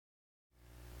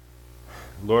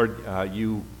Lord,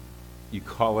 you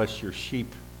call us your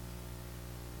sheep,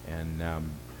 and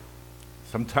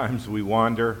sometimes we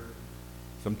wander,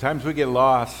 sometimes we get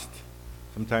lost,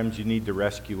 sometimes you need to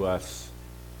rescue us,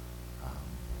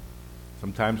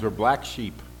 sometimes we're black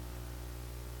sheep.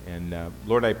 And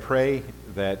Lord, I pray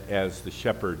that as the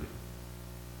shepherd,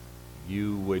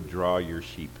 you would draw your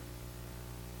sheep,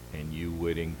 and you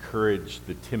would encourage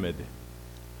the timid,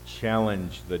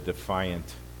 challenge the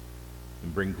defiant,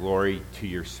 and bring glory to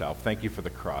yourself. Thank you for the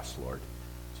cross, Lord.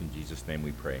 It's in Jesus' name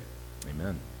we pray.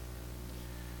 Amen.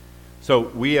 So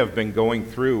we have been going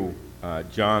through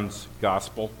John's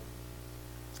gospel,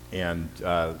 and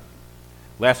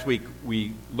last week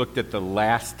we looked at the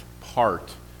last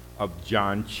part of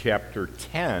John chapter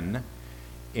 10,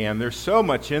 and there's so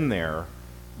much in there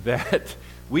that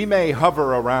we may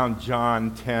hover around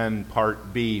John 10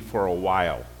 part B for a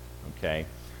while, okay?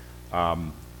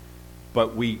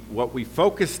 But what we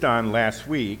focused on last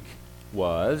week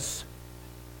was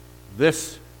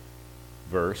this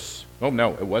verse. Oh,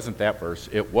 no, it wasn't that verse.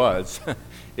 It was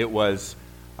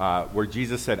where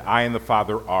Jesus said, I and the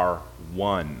Father are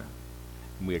one.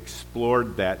 And we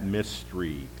explored that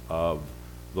mystery of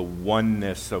the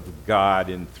oneness of God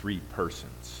in three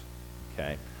persons,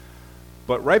 okay?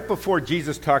 But right before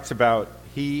Jesus talks about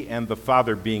he and the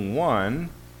Father being one,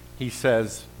 he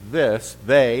says this,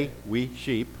 they, we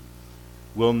sheep,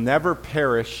 will never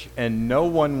perish, and no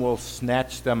one will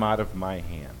snatch them out of my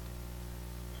hand.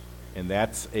 And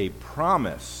that's a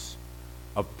promise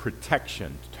of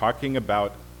protection, talking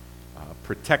about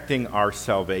protecting our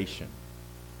salvation.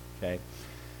 Okay?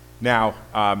 Now,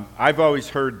 I've always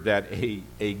heard that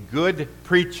a good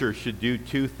preacher should do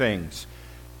two things: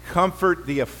 comfort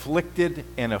the afflicted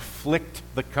and afflict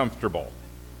the comfortable.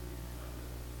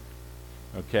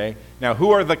 Okay? Now,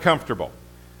 who are the comfortable?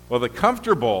 Well, the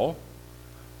comfortable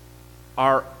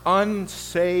are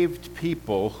unsaved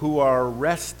people who are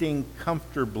resting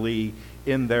comfortably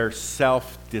in their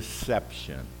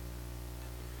self-deception.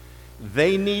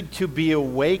 They need to be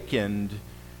awakened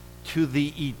to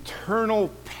the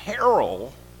eternal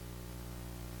peril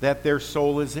that their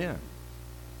soul is in.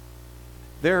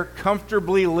 They're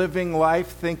comfortably living life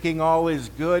thinking all is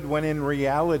good when in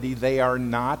reality they are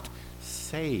not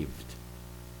saved.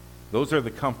 Those are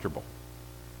the comfortable.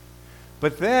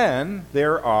 But then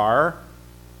there are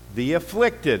the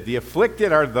afflicted. The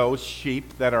afflicted are those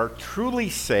sheep that are truly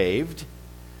saved,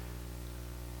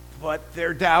 but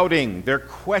they're doubting, they're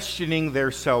questioning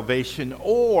their salvation,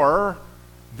 or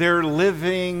they're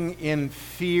living in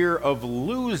fear of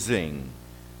losing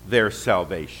their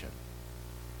salvation.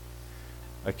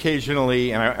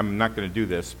 Occasionally, and I'm not going to do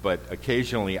this, but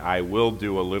occasionally I will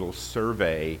do a little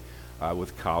survey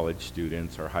with college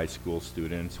students or high school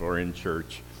students or in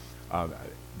church.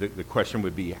 The question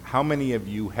would be, how many of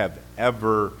you have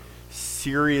ever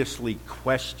seriously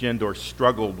questioned or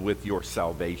struggled with your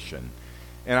salvation?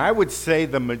 And I would say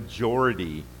the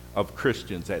majority of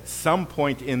Christians at some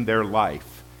point in their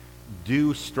life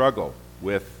do struggle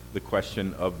with the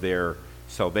question of their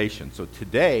salvation. So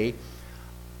today,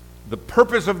 the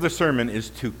purpose of the sermon is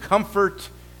to comfort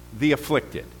the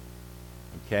afflicted.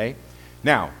 Okay?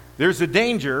 Now, there's a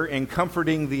danger in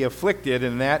comforting the afflicted,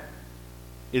 and that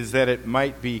is that it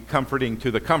might be comforting to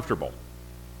the comfortable.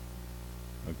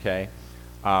 Okay?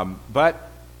 But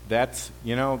that's,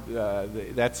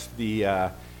 that's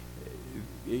the,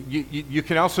 you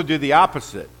can also do the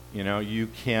opposite. You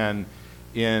can,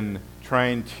 in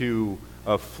trying to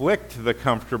afflict the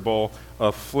comfortable,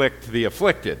 afflict the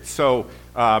afflicted. So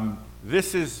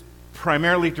this is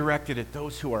primarily directed at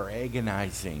those who are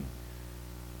agonizing.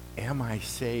 Am I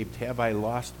saved? Have I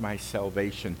lost my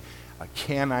salvation?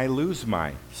 Can I lose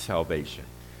my salvation?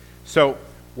 So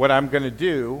what I'm going to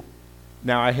do,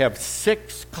 now I have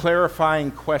 6 clarifying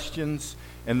questions,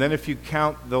 and then if you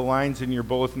count the lines in your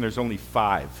bulletin, there's only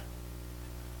 5.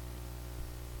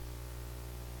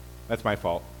 That's my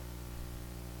fault.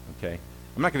 Okay?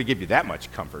 I'm not going to give you that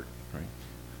much comfort,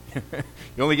 right?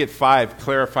 You only get 5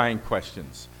 clarifying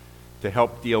questions to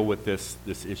help deal with this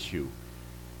issue.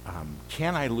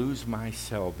 Can I lose my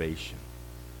salvation?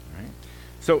 All right?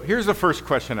 So here's the first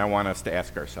question I want us to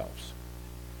ask ourselves.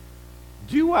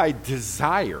 Do I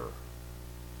desire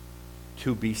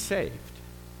to be saved?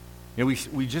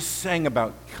 We just sang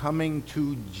about coming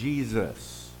to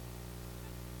Jesus.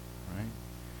 Right?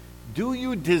 Do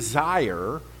you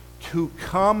desire to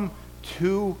come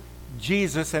to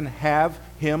Jesus and have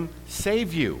him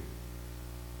save you?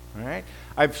 All right?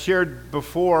 I've shared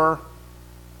before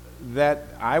that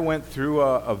I went through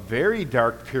a very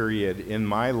dark period in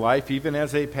my life, even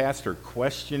as a pastor,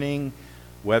 questioning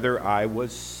whether I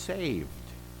was saved.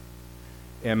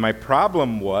 And my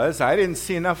problem was I didn't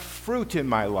see enough fruit in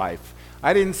my life.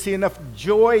 I didn't see enough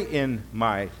joy in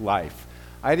my life.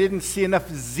 I didn't see enough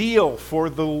zeal for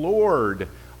the Lord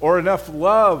or enough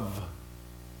love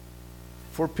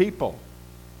for people.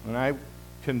 And I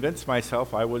convinced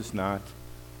myself I was not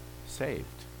saved.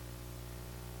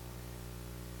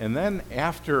 And then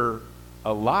after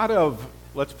a lot of,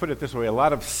 let's put it this way, a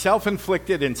lot of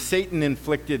self-inflicted and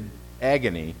Satan-inflicted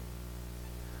agony,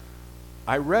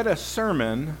 I read a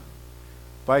sermon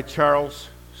by Charles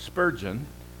Spurgeon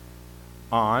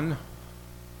on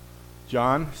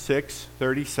John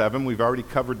 6:37. We've already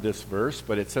covered this verse,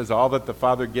 but it says, all that the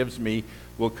Father gives me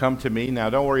will come to me. Now,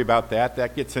 don't worry about that.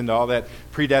 That gets into all that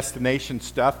predestination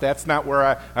stuff. That's not where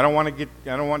I don't want you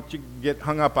to get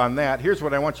hung up on that. Here's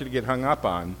what I want you to get hung up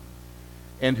on.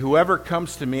 And whoever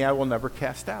comes to me, I will never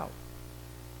cast out.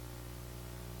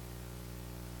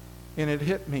 And it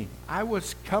hit me. I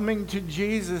was coming to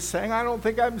Jesus saying, I don't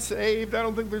think I'm saved. I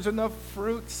don't think there's enough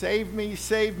fruit. Save me,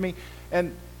 save me.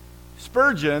 And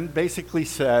Spurgeon basically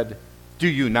said, do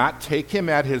you not take him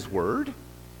at his word?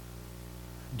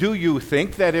 Do you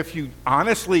think that if you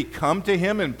honestly come to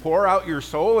him and pour out your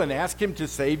soul and ask him to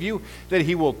save you, that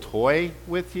he will toy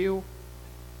with you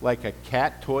like a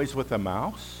cat toys with a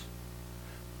mouse?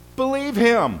 Believe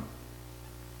him.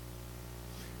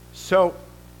 So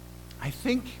I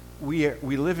think we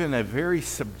live in a very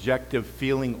subjective,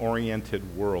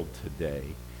 feeling-oriented world today.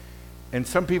 And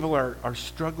some people are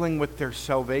struggling with their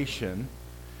salvation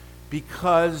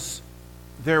because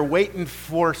they're waiting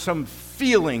for some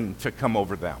feeling to come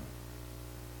over them.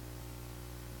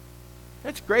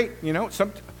 That's great. You know,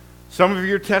 some of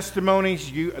your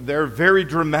testimonies, they're very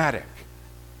dramatic.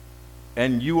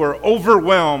 And you are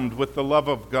overwhelmed with the love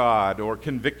of God or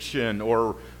conviction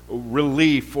or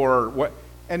relief or what.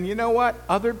 And you know what?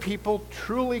 Other people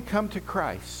truly come to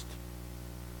Christ,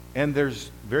 and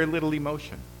there's very little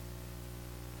emotion.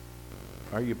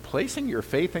 Are you placing your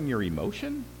faith in your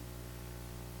emotion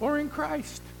or in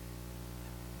Christ?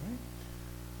 Right?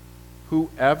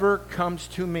 Whoever comes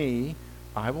to me,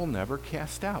 I will never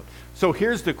cast out. So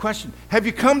here's the question. Have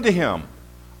you come to him?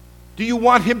 Do you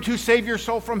want him to save your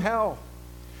soul from hell?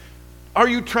 Are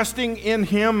you trusting in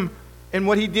him and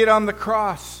what he did on the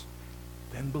cross?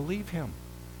 Then believe him.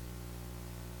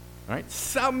 All right?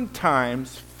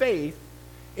 Sometimes faith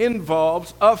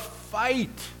involves a fight.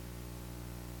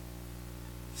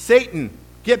 Satan,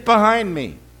 get behind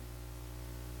me.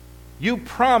 You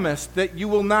promised that you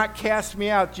will not cast me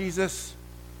out, Jesus.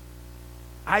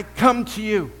 I come to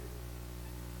you.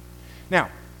 Now,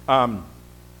 I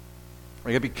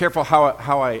got to be careful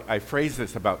how I phrase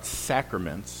this about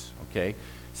sacraments, okay?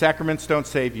 Sacraments don't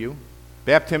save you.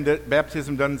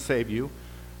 Baptism doesn't save you.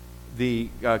 The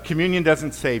communion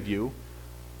doesn't save you.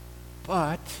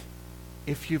 But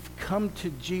if you've come to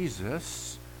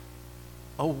Jesus,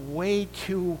 a way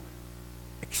to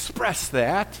express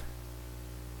that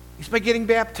is by getting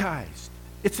baptized.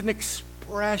 It's an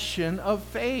expression of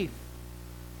faith.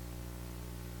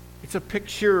 It's a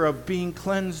picture of being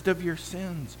cleansed of your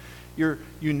sins. You're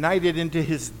united into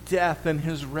his death and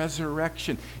his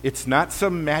resurrection. It's not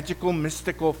some magical,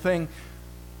 mystical thing.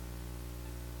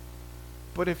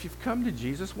 But if you've come to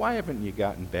Jesus, why haven't you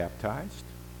gotten baptized?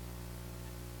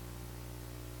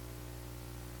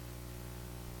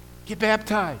 Get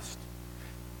baptized.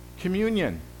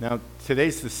 Communion. Now,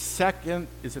 today's the second,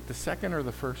 is it the second or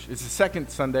the first? It's the second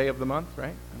Sunday of the month,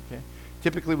 right? Okay.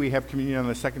 Typically we have communion on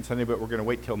the second Sunday, but we're going to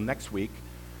wait till next week.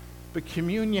 But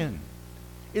communion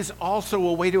is also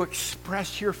a way to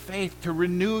express your faith, to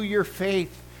renew your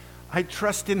faith. I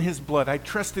trust in his blood. I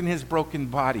trust in his broken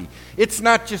body. It's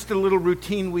not just a little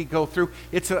routine we go through.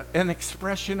 It's an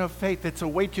expression of faith. It's a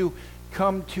way to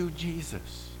come to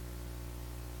Jesus.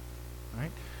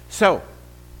 Right? So,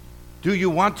 do you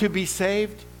want to be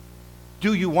saved?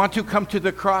 Do you want to come to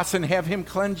the cross and have him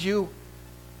cleanse you?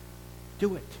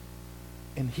 Do it.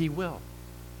 And he will.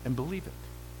 And believe it.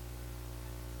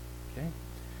 Okay?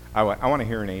 I want to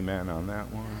hear an amen on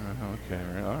that one.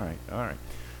 Okay, all right.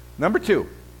 Number 2.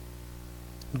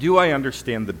 Do I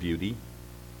understand the beauty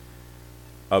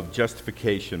of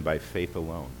justification by faith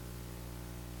alone?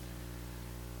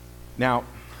 Now,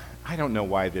 I don't know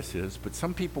why this is, but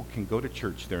some people can go to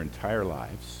church their entire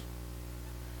lives.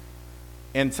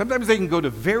 And sometimes they can go to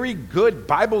very good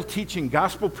Bible-teaching,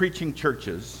 gospel-preaching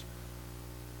churches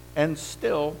and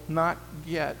still not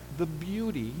get the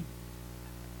beauty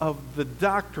of the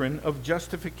doctrine of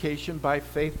justification by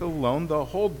faith alone, the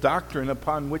whole doctrine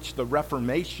upon which the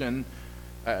Reformation,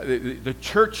 the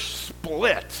church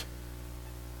split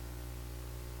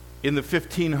in the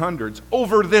 1500s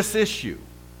over this issue.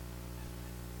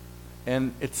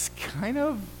 And it's kind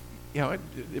of,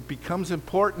 it becomes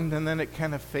important, and then it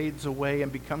kind of fades away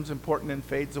and becomes important and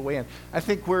fades away. And I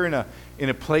think we're in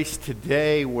a place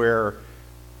today where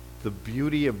the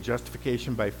beauty of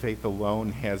justification by faith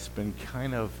alone has been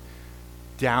kind of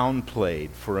downplayed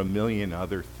for a million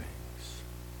other things.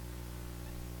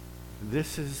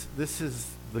 This is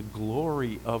the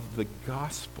glory of the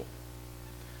gospel.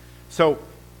 So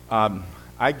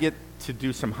I get to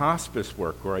do some hospice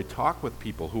work where I talk with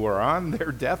people who are on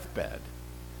their deathbed.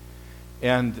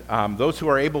 And those who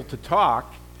are able to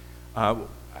talk,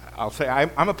 I'll say,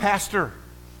 I'm a pastor,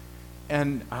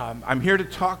 and I'm here to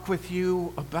talk with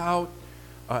you about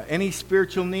any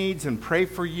spiritual needs and pray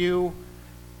for you.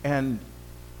 And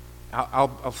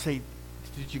I'll say,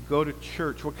 did you go to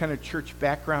church? What kind of church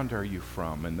background are you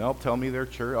from? And they'll tell me their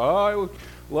church. Oh,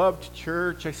 I loved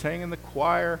church. I sang in the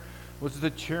choir, was the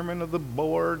chairman of the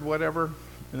board, whatever.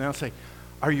 And I'll say,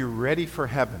 are you ready for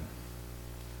heaven?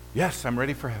 Yes, I'm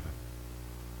ready for heaven.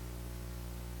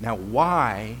 Now,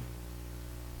 why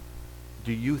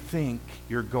do you think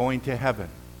you're going to heaven?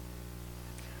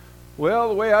 Well,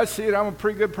 the way I see it, I'm a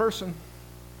pretty good person.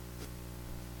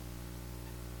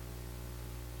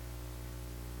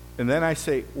 And then I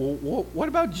say, well, what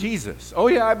about Jesus? Oh,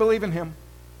 yeah, I believe in him.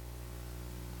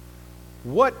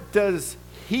 What does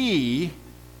he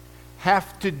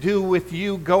have to do with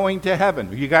you going to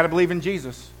heaven? You got to believe in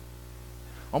Jesus.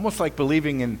 Almost like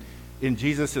believing in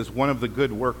Jesus is one of the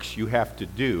good works you have to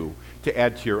do to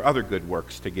add to your other good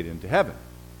works to get into heaven.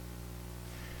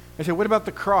 I say, what about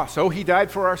the cross? Oh, he died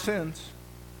for our sins.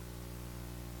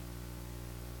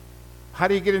 How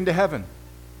do you get into heaven?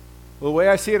 Well, the way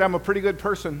I see it, I'm a pretty good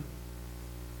person.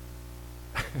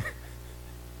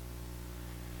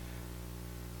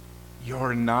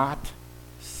 You're not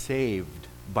saved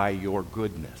by your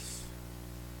goodness.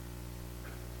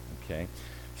 Okay?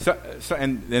 So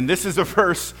and this is a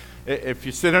verse, if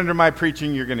you sit under my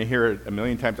preaching, you're going to hear it a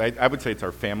million times. I would say it's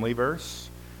our family verse.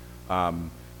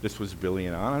 This was Billy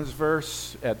and Anna's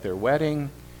verse at their wedding.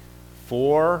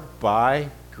 For by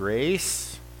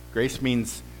grace, grace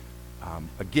means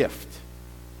a gift.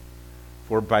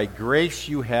 For by grace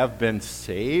you have been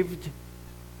saved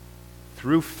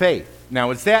through faith.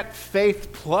 Now, is that faith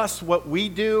plus what we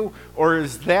do, or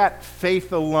is that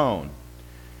faith alone?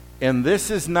 And this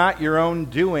is not your own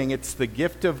doing. It's the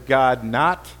gift of God,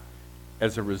 not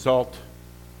as a result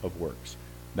of works.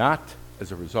 Not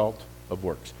as a result of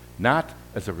works. Not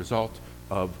as a result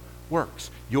of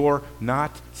works. You're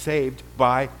not saved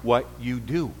by what you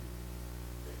do,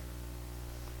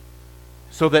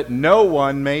 so that no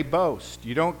one may boast.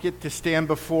 You don't get to stand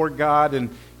before God and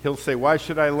he'll say, why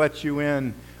should I let you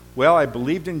in? Well, I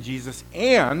believed in Jesus,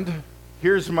 and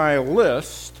here's my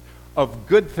list of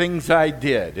good things I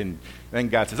did. And then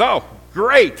God says, oh,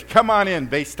 great, come on in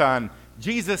based on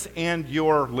Jesus and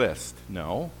your list.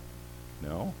 No.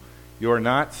 You're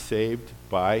not saved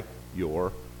by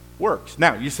your works.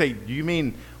 Now, you say, do you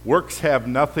mean works have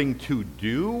nothing to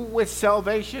do with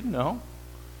salvation? No.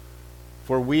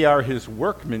 For we are his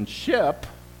workmanship,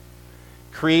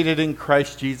 created in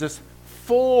Christ Jesus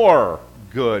for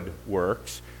good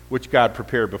works, which God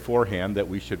prepared beforehand that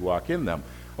we should walk in them.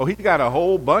 Oh, he's got a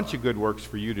whole bunch of good works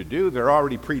for you to do. They're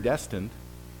already predestined.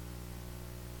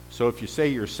 So if you say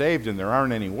you're saved and there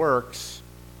aren't any works,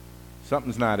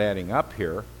 something's not adding up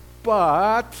here.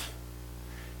 But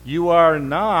you are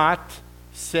not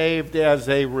saved as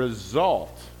a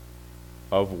result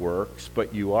of works,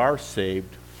 but you are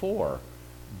saved for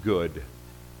good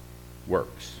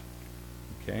works.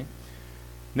 Okay?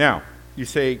 Now, you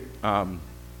say,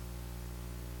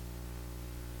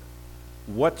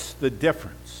 what's the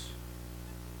difference?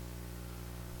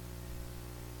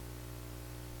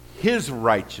 His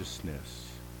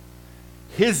righteousness,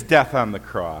 his death on the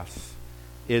cross,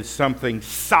 is something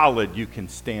solid you can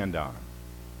stand on.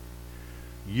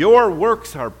 Your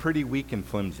works are pretty weak and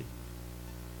flimsy.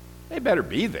 They better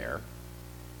be there.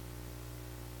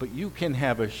 But you can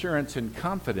have assurance and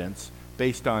confidence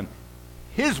based on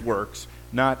his works,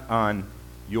 not on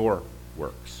your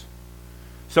works.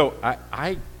 So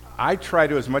I try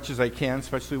to, as much as I can,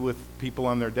 especially with people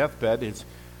on their deathbed, is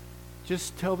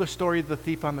just tell the story of the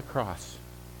thief on the cross.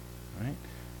 Right?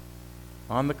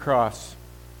 On the cross,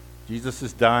 Jesus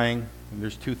is dying, and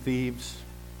there's two thieves,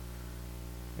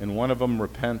 and one of them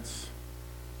repents,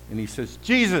 and he says,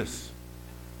 Jesus,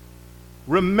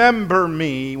 remember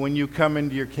me when you come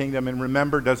into your kingdom. And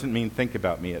remember doesn't mean think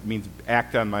about me. It means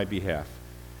act on my behalf.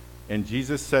 And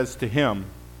Jesus says to him,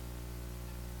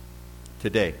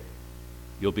 today,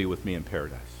 you'll be with me in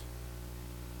paradise.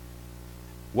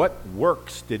 What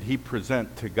works did he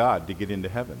present to God to get into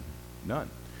heaven? None.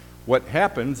 What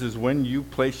happens is when you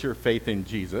place your faith in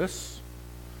Jesus,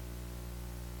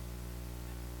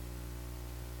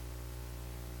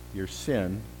 your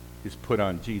sin is put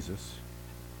on Jesus,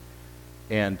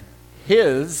 and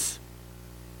his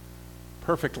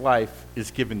perfect life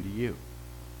is given to you.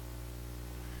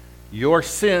 Your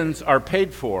sins are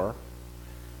paid for,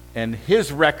 and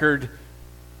his record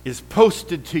is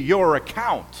posted to your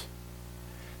account.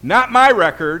 Not my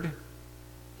record,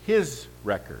 his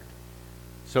record.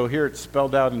 So here it's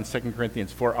spelled out in 2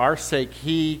 Corinthians. For our sake,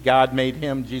 God made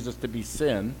him, Jesus, to be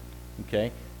sin.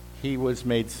 Okay? He was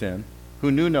made sin,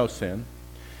 who knew no sin,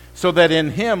 so that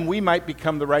in him we might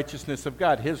become the righteousness of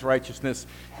God. His righteousness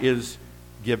is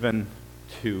given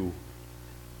to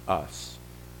us.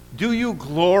 Do you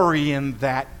glory in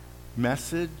that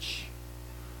message?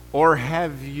 Or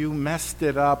have you messed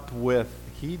it up with,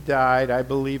 he died, I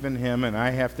believe in him, and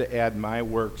I have to add my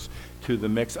works to the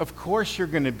mix? Of course you're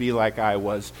going to be like I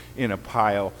was, in a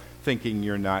pile, thinking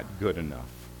you're not good enough.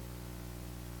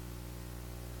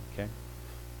 Okay?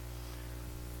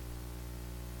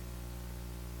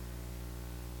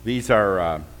 These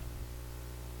are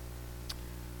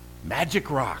magic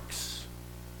rocks.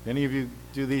 Any of you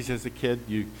do these as a kid?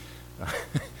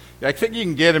 I think you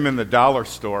can get them in the dollar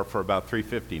store for about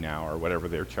 $3.50 now, or whatever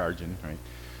they're charging, right?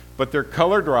 But they're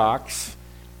colored rocks,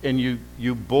 and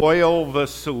you boil the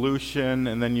solution,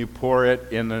 and then you pour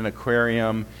it in an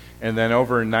aquarium, and then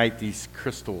overnight these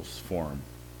crystals form,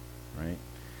 right?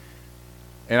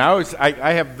 And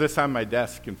I have this on my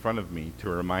desk in front of me to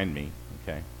remind me,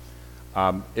 okay?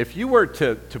 If you were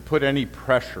to put any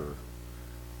pressure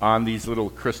on these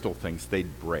little crystal things,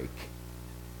 they'd break.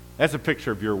 That's a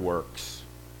picture of your works.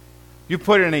 You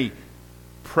put any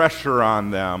pressure on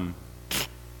them,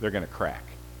 they're going to crack,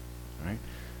 right?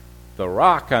 The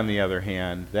rock, on the other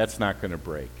hand, that's not going to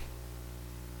break.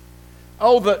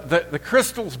 Oh, the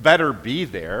crystals better be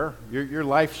there. Your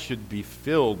life should be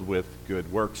filled with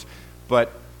good works.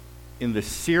 But in the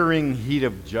searing heat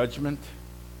of judgment,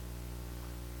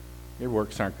 your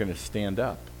works aren't going to stand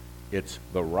up. It's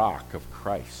the rock of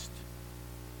Christ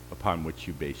upon which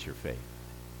you base your faith.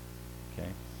 Okay?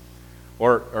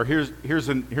 Or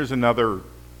here's another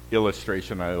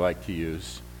illustration I like to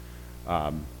use. You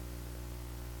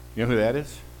know who that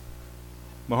is?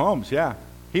 Mahomes, yeah.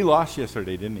 He lost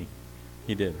yesterday, didn't he?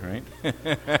 He did, right?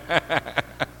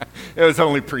 It was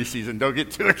only preseason. Don't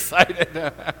get too excited.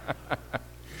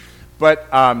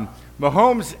 But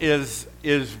Mahomes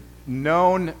is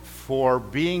known for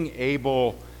being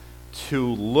able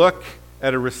to look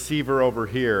at a receiver over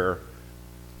here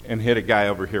and hit a guy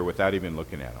over here without even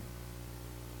looking at him,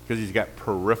 because he's got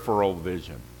peripheral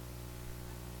vision.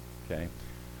 Okay?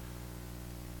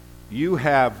 You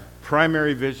have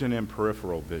primary vision and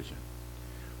peripheral vision.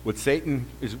 What Satan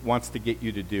wants to get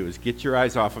you to do is get your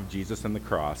eyes off of Jesus and the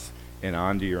cross and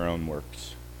onto your own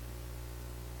works.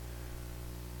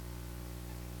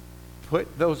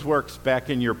 Put those works back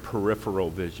in your peripheral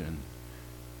vision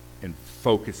and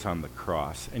focus on the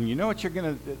cross. And you know what you're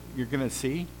gonna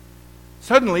see?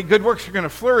 Suddenly, good works are going to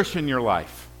flourish in your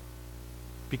life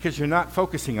because you're not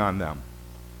focusing on them.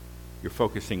 You're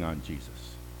focusing on Jesus.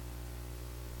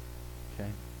 Okay?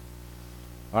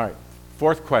 All right,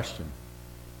 fourth question.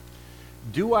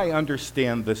 Do I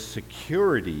understand the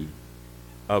security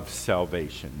of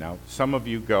salvation? Now, some of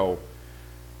you go,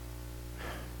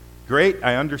 great,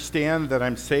 I understand that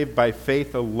I'm saved by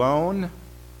faith alone,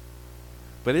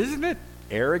 but isn't it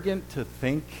arrogant to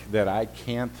think that I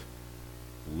can't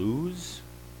lose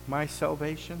my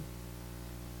salvation?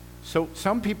 So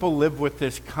some people live with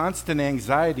this constant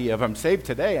anxiety of, I'm saved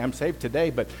today,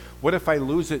 but what if I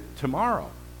lose it tomorrow?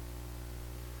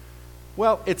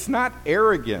 Well, it's not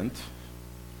arrogant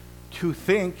to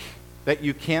think that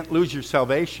you can't lose your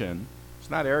salvation. It's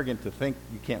not arrogant to think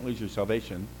you can't lose your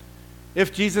salvation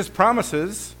if Jesus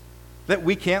promises that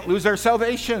we can't lose our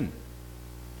salvation.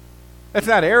 That's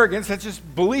not arrogance, that's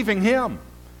just believing him.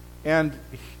 And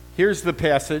here's the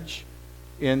passage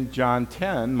in John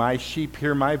 10. My sheep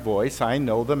hear my voice, I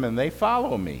know them, and they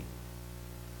follow me.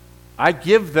 I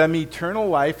give them eternal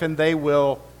life, and they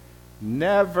will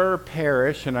never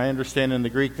perish. And I understand in the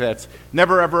Greek that's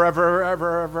never, ever, ever,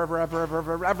 ever, ever, ever, ever, ever,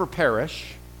 ever, ever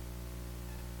perish.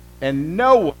 And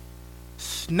no one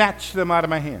snatch them out of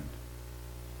my hand.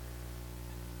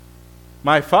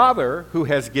 My Father, who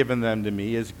has given them to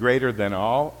me, is greater than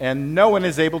all, and no one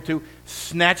is able to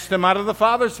snatch them out of the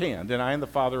Father's hand. And I and the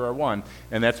Father are one.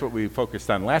 And that's what we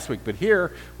focused on last week. But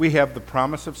here we have the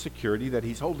promise of security that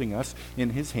he's holding us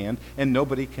in his hand, and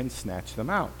nobody can snatch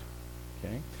them out.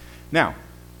 Okay? Now,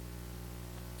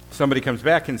 somebody comes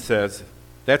back and says,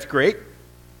 that's great.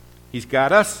 He's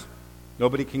got us.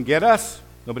 Nobody can get us.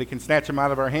 Nobody can snatch him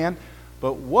out of our hand.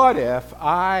 But what if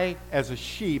I, as a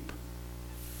sheep,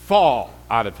 fall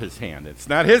out of his hand? It's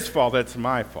not his fault, it's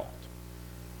my fault.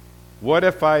 What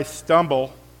if I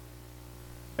stumble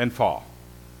and fall?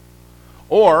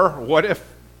 Or what if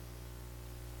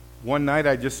one night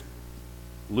I just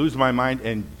lose my mind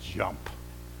and jump?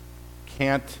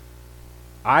 Can't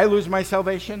I lose my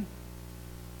salvation?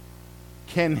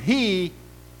 Can he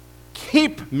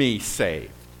keep me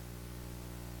saved?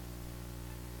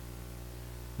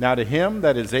 Now to him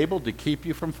that is able to keep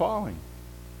you from falling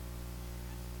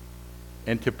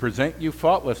and to present you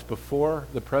faultless before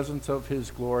the presence of his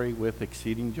glory with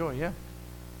exceeding joy. Yeah.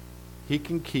 He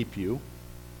can keep you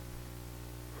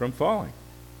from falling.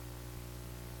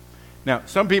 Now,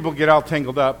 some people get all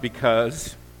tangled up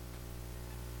because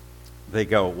they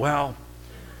go, well,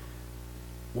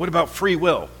 what about free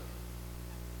will?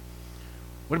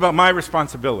 What about my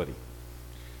responsibility?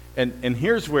 And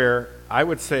here's where I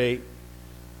would say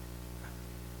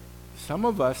some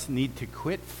of us need to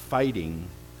quit fighting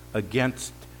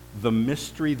against the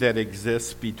mystery that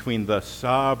exists between the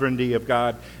sovereignty of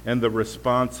God and the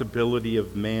responsibility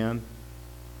of man.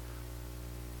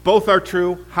 Both are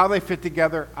true. How they fit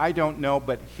together, I don't know.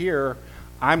 But here,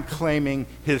 I'm claiming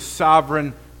his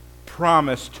sovereign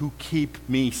promise to keep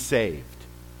me saved.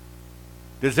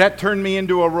 Does that turn me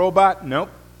into a robot? Nope.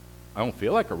 I don't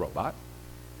feel like a robot.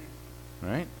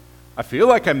 Right? I feel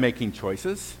like I'm making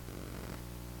choices.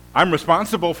 I'm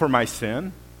responsible for my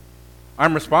sin.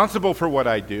 I'm responsible for what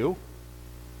I do.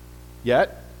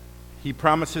 Yet, he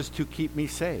promises to keep me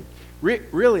saved.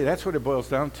 Really, that's what it boils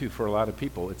down to for a lot of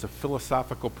people. It's a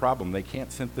philosophical problem. They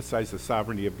can't synthesize the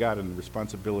sovereignty of God and the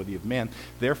responsibility of man.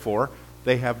 Therefore,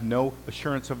 they have no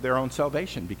assurance of their own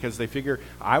salvation because they figure,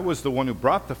 I was the one who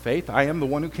brought the faith. I am the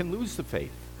one who can lose the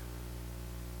faith.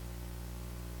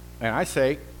 And I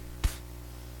say,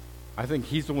 I think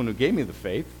he's the one who gave me the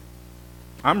faith.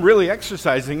 I'm really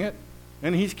exercising it,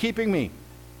 and he's keeping me.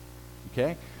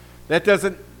 Okay?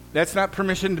 That's not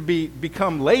permission to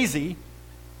become lazy,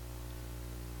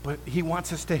 but he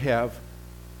wants us to have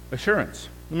assurance.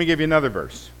 Let me give you another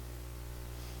verse.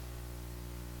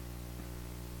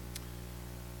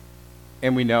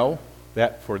 And we know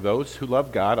that for those who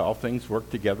love God, all things work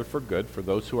together for good, for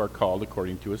those who are called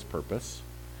according to his purpose.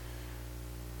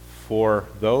 For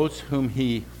those whom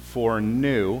he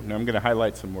foreknew, now I'm going to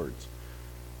highlight some words.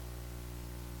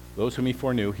 Those whom he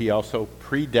foreknew, he also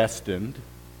predestined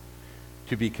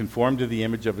to be conformed to the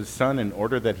image of his Son, in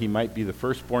order that he might be the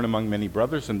firstborn among many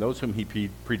brothers. And those whom he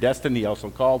predestined, he also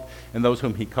called. And those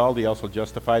whom he called, he also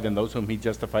justified. And those whom he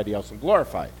justified, he also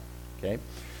glorified. Okay?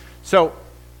 So,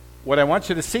 what I want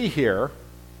you to see here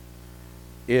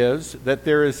is that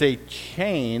there is a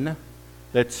chain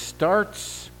that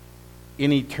starts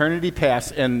in eternity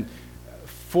past. And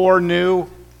foreknew,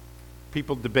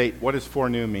 people debate, what does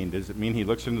foreknew mean? Does it mean he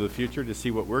looks into the future to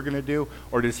see what we're going to do?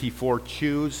 Or does he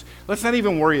forechoose? Let's not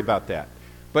even worry about that.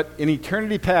 But in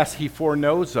eternity past, he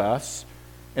foreknows us,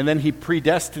 and then he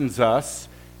predestines us,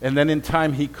 and then in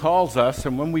time he calls us,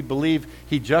 and when we believe,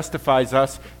 he justifies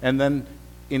us, and then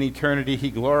in eternity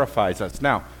he glorifies us.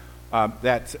 Now,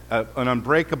 that's an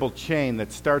unbreakable chain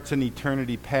that starts in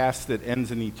eternity past that ends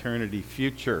in eternity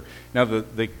future. Now,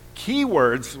 the key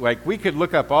words, like we could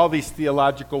look up all these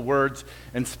theological words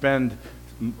and spend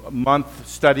a month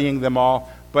studying them all,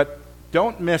 but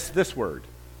don't miss this word,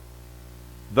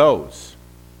 those.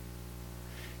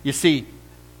 You see,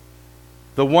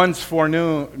 the ones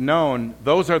foreknown,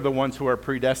 those are the ones who are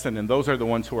predestined, and those are the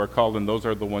ones who are called, and those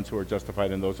are the ones who are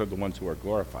justified, and those are the ones who are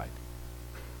glorified.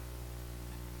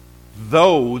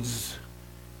 Those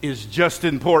is just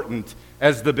important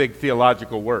as the big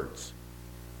theological words.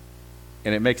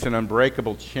 And it makes an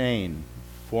unbreakable chain: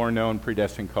 foreknown,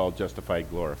 predestined, called, justified,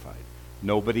 glorified.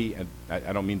 Nobody, and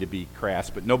I don't mean to be crass,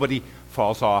 but nobody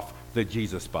falls off the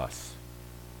Jesus bus.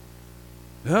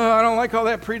 Oh, I don't like all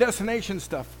that predestination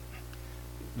stuff.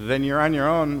 Then you're on your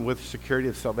own with security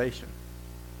of salvation.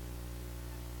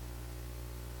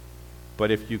 But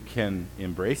if you can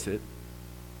embrace it,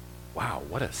 wow,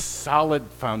 what a solid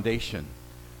foundation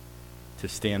to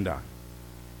stand on.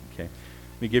 Okay,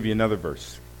 let me give you another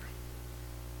verse.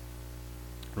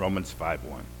 Romans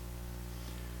 5:1.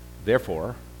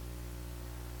 Therefore,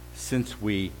 since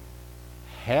we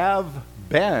have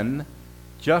been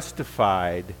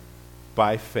justified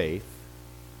by faith,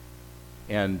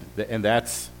 and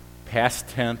that's past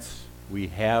tense, we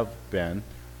have been.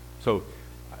 So,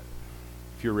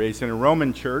 if you're raised in a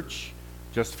Roman church,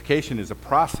 justification is a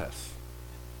process.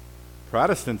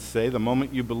 Protestants say the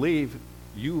moment you believe,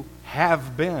 you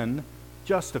have been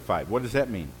justified. What does that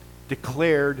mean?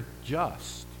 Declared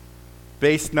just.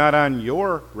 based not on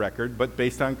your record, but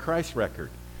based on Christ's record.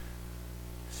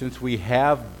 Since we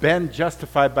have been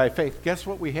justified by faith, guess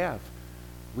what we have?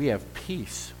 We have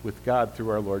peace with God through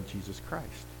our Lord Jesus Christ.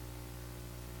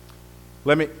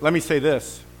 Let me say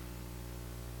this.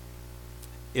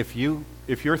 If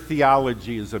your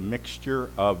theology is a mixture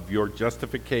of your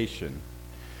justification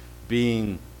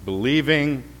being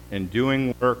believing and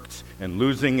doing works and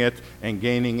losing it and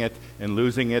gaining it and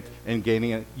losing it and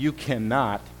gaining it, you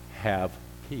cannot have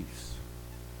peace.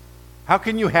 How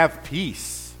can you have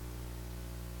peace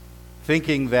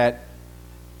thinking that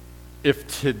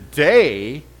if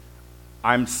today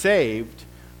I'm saved,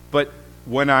 but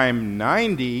when I'm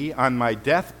 90 on my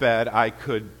deathbed I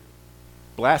could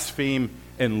blaspheme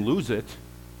and lose it?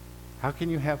 How can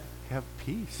you have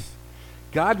peace?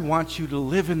 God wants you to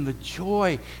live in the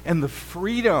joy and the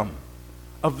freedom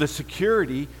of the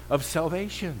security of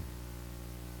salvation.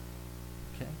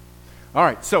 Okay? All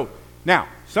right, so now,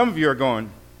 some of you are going,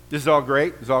 this is all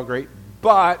great,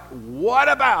 but what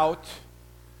about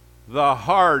the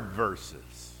hard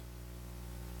verses?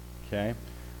 Okay?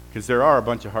 Because there are a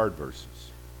bunch of hard verses.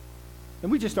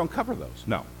 And we just don't cover those.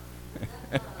 No.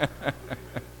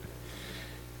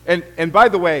 And by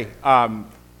the way,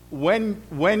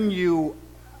 when you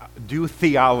do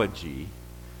theology,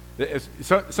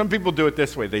 some people do it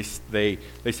this way. They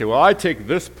say, well, I take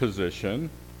this position,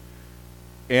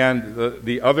 and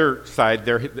the other side,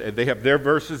 they have their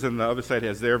verses, and the other side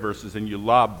has their verses, and you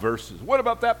lob verses. What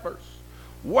about that verse?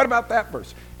 What about that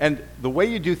verse? And the way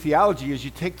you do theology is you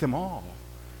take them all,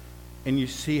 and you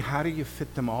see how do you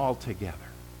fit them all together.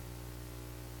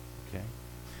 Okay?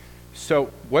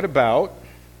 So what about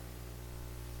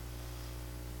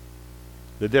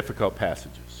the difficult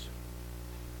passages?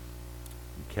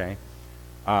 Okay?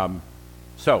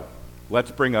 So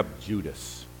let's bring up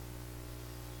Judas,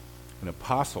 an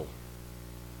apostle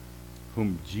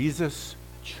whom Jesus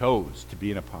chose to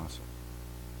be an apostle.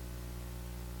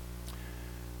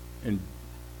 And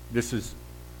this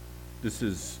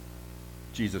is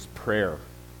Jesus' prayer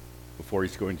before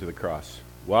he's going to the cross.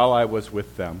 While I was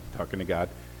with them, talking to God,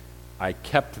 I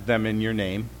kept them in your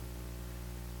name,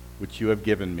 which you have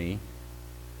given me.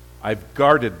 I've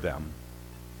guarded them.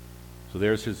 So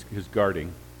there's his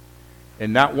guarding.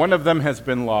 And not one of them has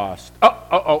been lost.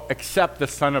 Except the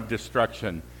son of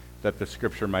destruction, that the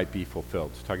scripture might be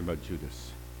fulfilled. It's talking about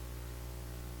Judas.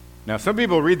 Now, some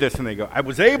people read this and they go, I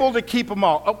was able to keep them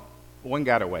all. Oh, one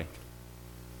got away.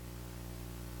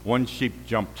 One sheep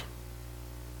jumped.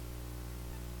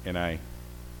 And I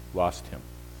lost him.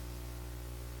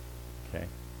 Okay.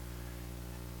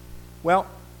 Well,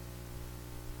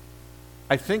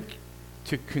 I think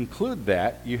to conclude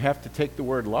that, you have to take the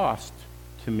word lost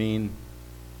to mean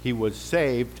he was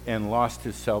saved and lost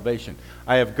his salvation.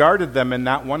 I have guarded them, and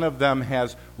not one of them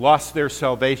has lost their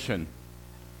salvation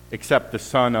except the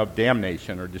son of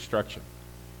damnation or destruction.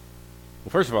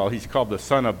 Well, first of all, he's called the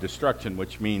son of destruction,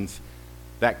 which means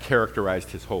that characterized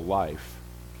his whole life.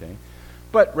 Okay?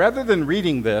 But rather than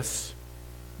reading this,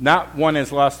 not one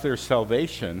has lost their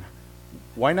salvation,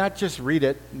 why not just read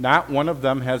it? Not one of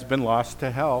them has been lost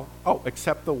to hell. Oh,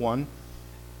 except the one,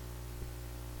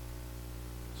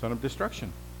 son of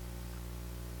destruction.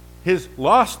 His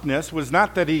lostness was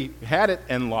not that he had it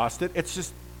and lost it. It's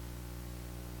just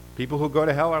people who go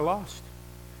to hell are lost.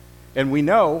 And we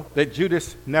know that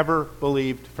Judas never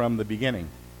believed from the beginning.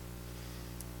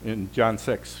 In John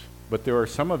 6, but there are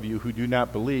some of you who do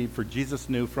not believe, for Jesus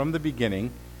knew from the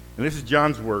beginning, and this is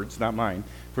John's words, not mine,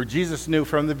 for Jesus knew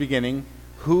from the beginning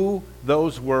who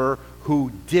those were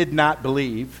who did not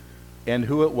believe and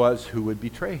who it was who would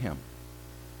betray him.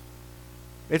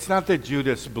 It's not that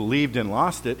Judas believed and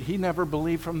lost it. He never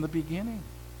believed from the beginning.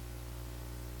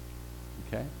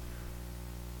 Okay?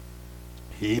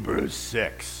 Hebrews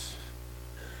 6.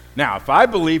 Now, if I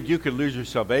believed you could lose your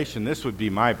salvation, this would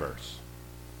be my verse.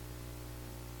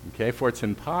 Okay? For it's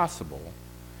impossible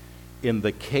in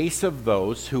the case of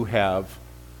those who have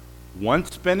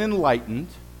once been enlightened,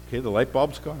 okay, the light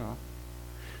bulb's gone off,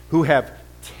 who have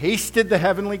tasted the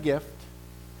heavenly gift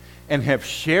and have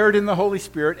shared in the Holy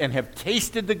Spirit and have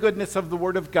tasted the goodness of the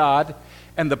Word of God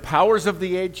and the powers of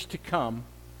the age to come,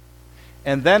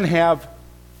 and then have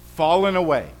fallen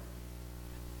away.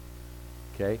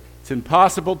 Okay? It's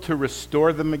impossible to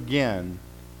restore them again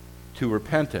to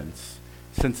repentance,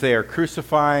 since they are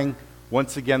crucifying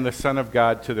once again the Son of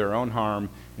God to their own harm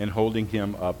and holding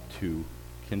him up to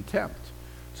contempt.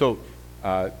 So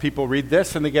people read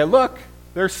this and they go, look,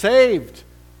 they're saved.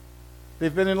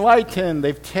 They've been enlightened.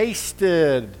 They've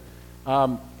tasted.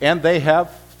 And they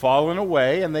have fallen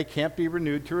away and they can't be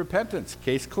renewed to repentance.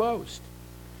 Case closed.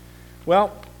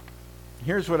 Well,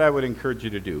 here's what I would encourage you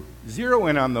to do. Zero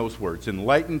in on those words: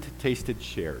 enlightened, tasted,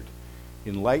 shared.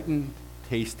 Enlightened,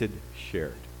 tasted,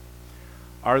 shared.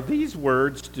 Are these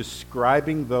words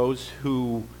describing those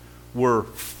who were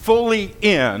fully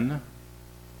in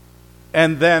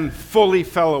and then fully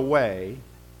fell away?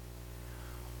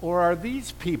 Or are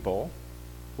these people,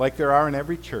 like there are in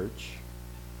every church,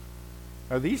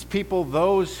 are these people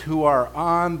those who are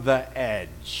on the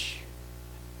edge?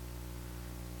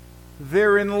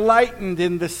 They're enlightened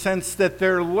in the sense that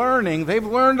they're learning. They've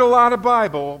learned a lot of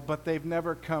Bible, but they've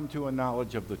never come to a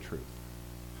knowledge of the truth.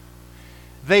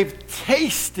 They've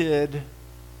tasted,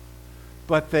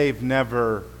 but they've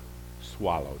never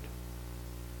swallowed.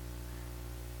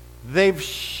 They've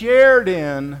shared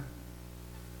in,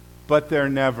 but they're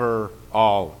never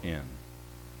all in.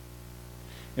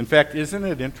 In fact, isn't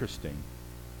it interesting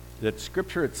that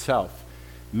Scripture itself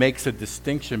makes a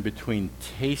distinction between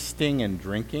tasting and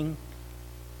drinking?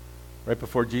 Right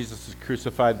before Jesus was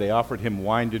crucified, they offered him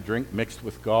wine to drink mixed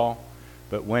with gall,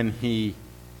 but when he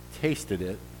tasted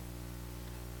it,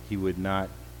 he would not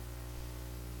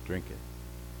drink it.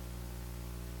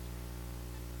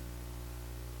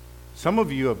 Some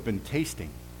of you have been tasting.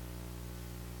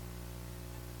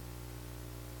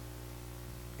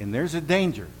 And there's a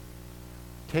danger.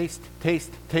 Taste,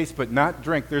 taste, taste, but not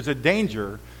drink. There's a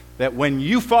danger that when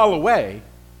you fall away,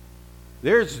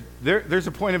 there's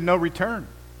a point of no return.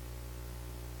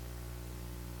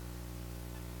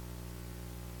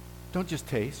 Don't just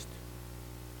taste.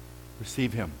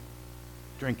 Receive him.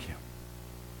 Drink him.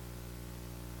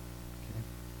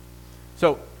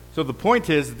 Okay. So the point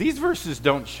is, these verses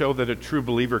don't show that a true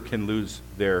believer can lose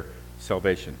their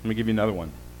salvation. Let me give you another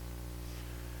one.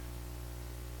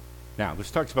 Now,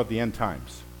 this talks about the end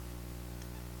times.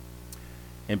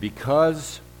 And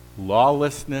because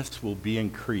lawlessness will be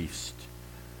increased,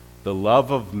 the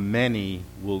love of many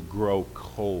will grow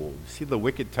cold. See the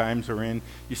wicked times we're in?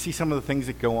 You see some of the things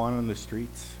that go on in the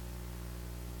streets?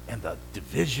 And the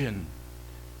division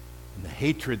and the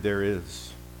hatred there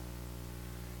is.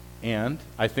 And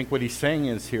I think what he's saying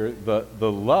is here,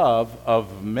 the love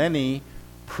of many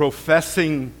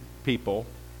professing people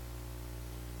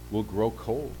will grow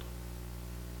cold.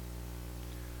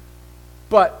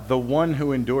 But the one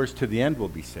who endures to the end will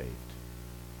be saved.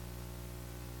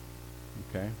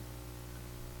 Okay?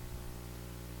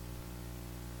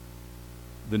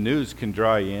 The news can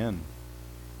draw you in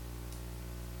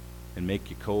and make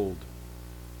you cold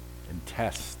and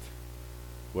test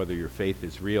whether your faith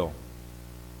is real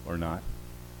or not.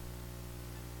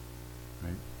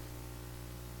 Right?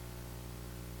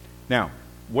 Now,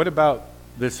 what about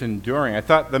this enduring? I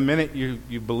thought the minute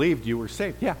you believed, you were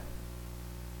saved. Yeah.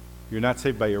 You're not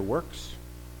saved by your works.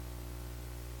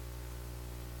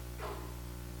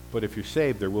 But if you're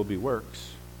saved, there will be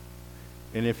works.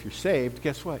 And if you're saved,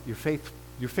 guess what? Your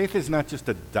faith is not just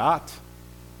a dot.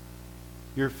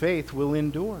 Your faith will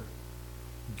endure.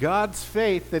 God's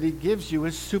faith that he gives you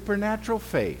is supernatural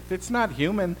faith. It's not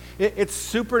human. It's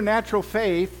supernatural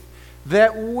faith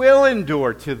that will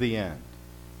endure to the end.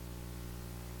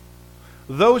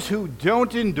 Those who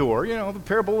don't endure, the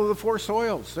parable of the four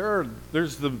soils.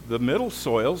 There's the middle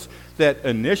soils that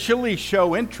initially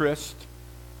show interest,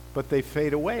 but they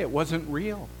fade away. It wasn't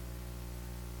real.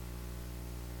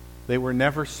 They were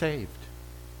never saved.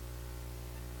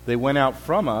 They went out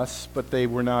from us, but they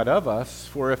were not of us.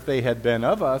 For if they had been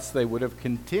of us, they would have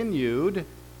continued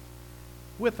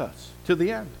with us to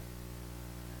the end.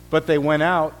 But they went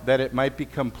out that it might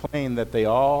become plain that they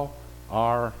all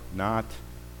are not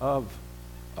of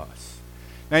us.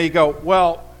 Now you go,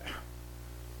 well,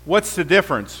 what's the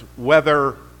difference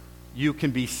whether you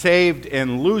can be saved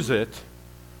and lose it,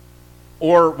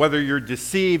 or whether you're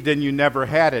deceived and you never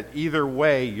had it? Either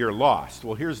way, you're lost.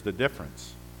 Well, here's the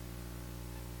difference.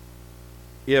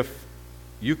 If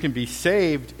you can be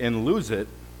saved and lose it,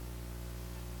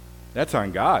 that's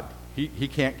on God. He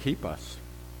can't keep us.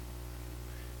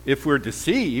 If we're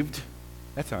deceived,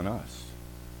 that's on us.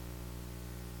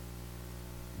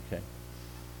 Okay.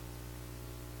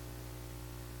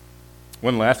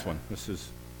 One last one.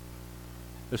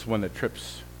 This one that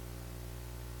trips.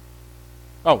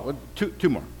 Oh, two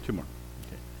more. Okay.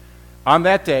 On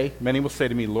that day, many will say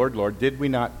to me, Lord, Lord, did we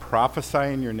not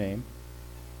prophesy in your name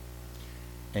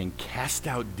and cast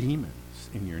out demons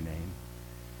in your name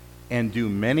and do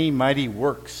many mighty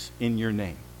works in your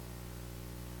name?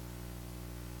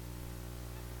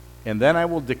 And then I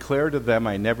will declare to them,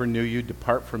 I never knew you.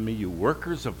 Depart from me, you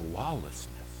workers of lawlessness.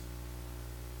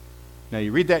 Now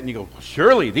you read that and you go, well,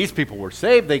 surely these people were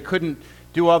saved. They couldn't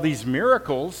do all these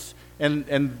miracles, and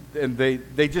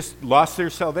they just lost their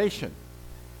salvation.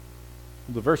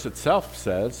 The verse itself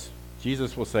says,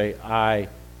 Jesus will say, I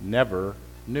never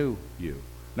knew you.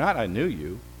 Not I knew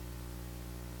you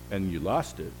and you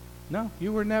lost it. No,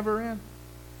 you were never in.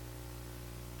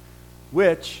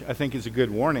 Which I think is a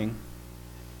good warning.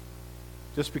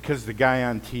 Just because the guy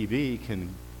on TV can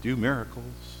do miracles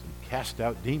and cast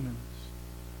out demons,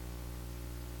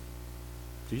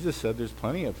 Jesus said there's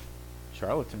plenty of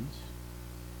charlatans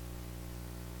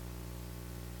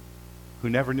who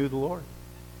never knew the Lord.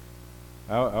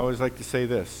 I always like to say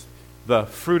this. The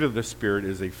fruit of the Spirit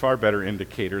is a far better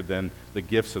indicator than the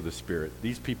gifts of the Spirit.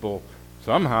 These people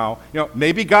somehow,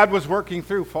 maybe God was working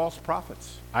through false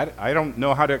prophets. I don't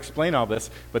know how to explain all this,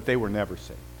 but they were never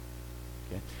saved.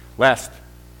 Okay?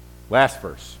 Last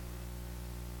verse.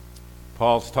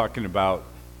 Paul's talking about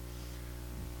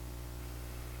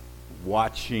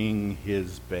watching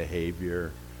his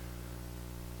behavior.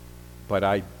 But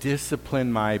I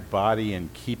discipline my body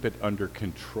and keep it under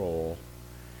control,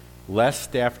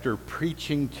 lest after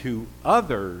preaching to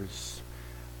others,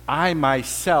 I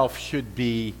myself should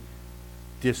be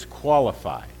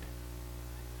disqualified.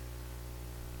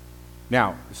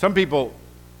 Now, some people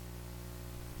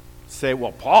say,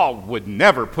 well, Paul would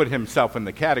never put himself in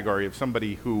the category of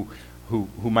somebody who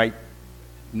might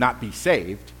not be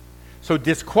saved. So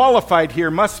disqualified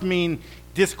here must mean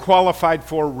disqualified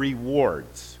for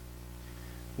rewards.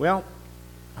 Well,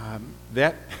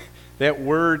 that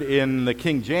word in the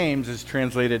King James is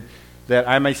translated that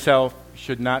I myself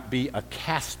should not be a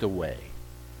castaway.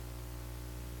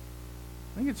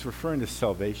 I think it's referring to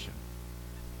salvation.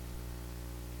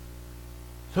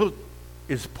 So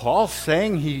is Paul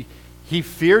saying he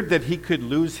feared that he could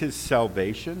lose his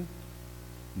salvation?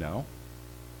 No.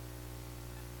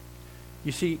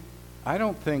 You see, I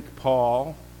don't think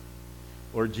Paul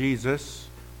or Jesus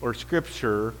or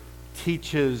Scripture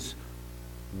teaches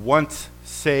once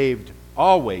saved,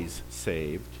 always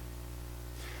saved.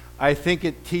 I think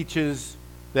it teaches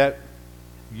that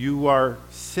you are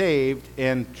saved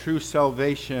and true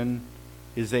salvation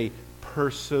is a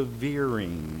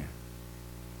persevering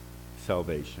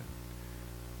salvation.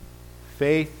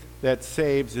 Faith that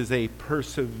saves is a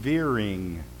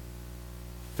persevering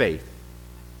faith.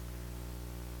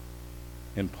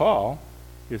 And Paul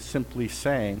is simply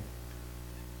saying,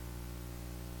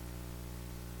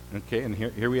 okay, and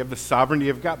here we have the sovereignty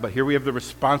of God, but here we have the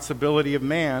responsibility of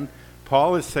man.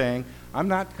 Paul is saying, I'm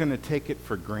not going to take it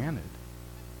for granted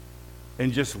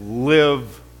and just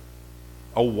live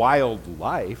a wild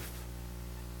life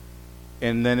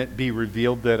and then it be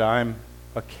revealed that I'm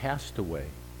a castaway.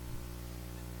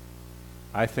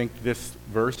 I think this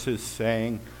verse is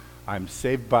saying, I'm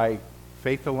saved by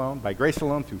faith alone, by grace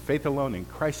alone, through faith alone, in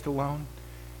Christ alone.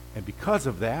 And because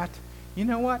of that, you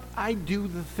know what? I do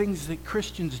the things that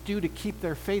Christians do to keep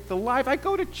their faith alive. I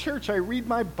go to church. I read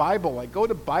my Bible. I go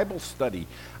to Bible study.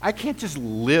 I can't just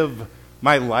live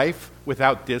my life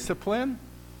without discipline,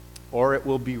 or it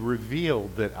will be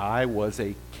revealed that I was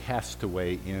a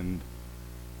castaway in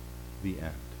the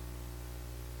end.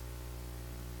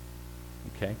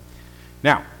 Okay?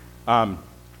 Now, I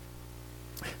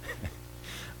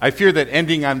fear that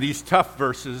ending on these tough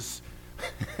verses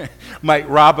might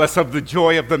rob us of the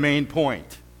joy of the main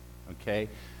point. Okay?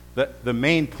 The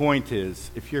main point is,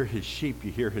 if you're his sheep,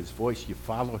 you hear his voice, you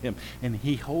follow him, and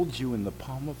he holds you in the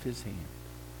palm of his hand.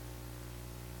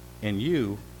 And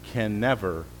you can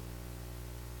never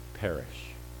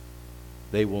perish.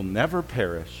 They will never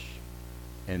perish,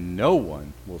 and no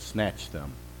one will snatch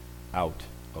them out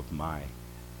of my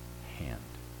hand.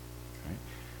 Right?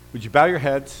 Would you bow your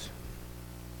heads?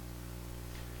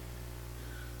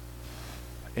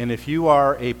 And if you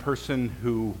are a person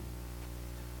who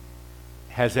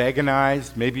has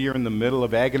agonized, maybe you're in the middle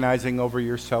of agonizing over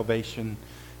your salvation,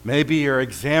 maybe you're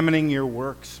examining your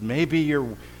works, maybe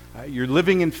you're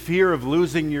living in fear of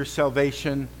losing your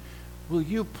salvation, will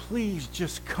you please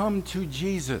just come to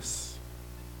Jesus?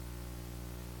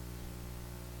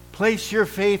 Place your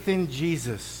faith in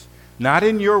Jesus, not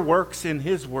in your works, in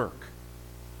his work.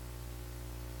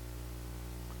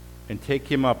 And take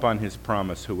him up on his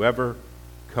promise. Whoever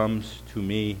comes to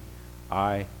me,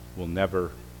 I will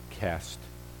never cast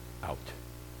out.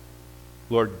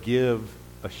 Lord, give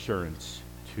assurance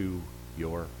to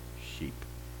your sheep.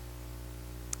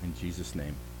 In Jesus'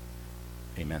 name,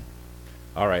 amen.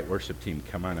 All right, worship team,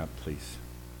 come on up, please.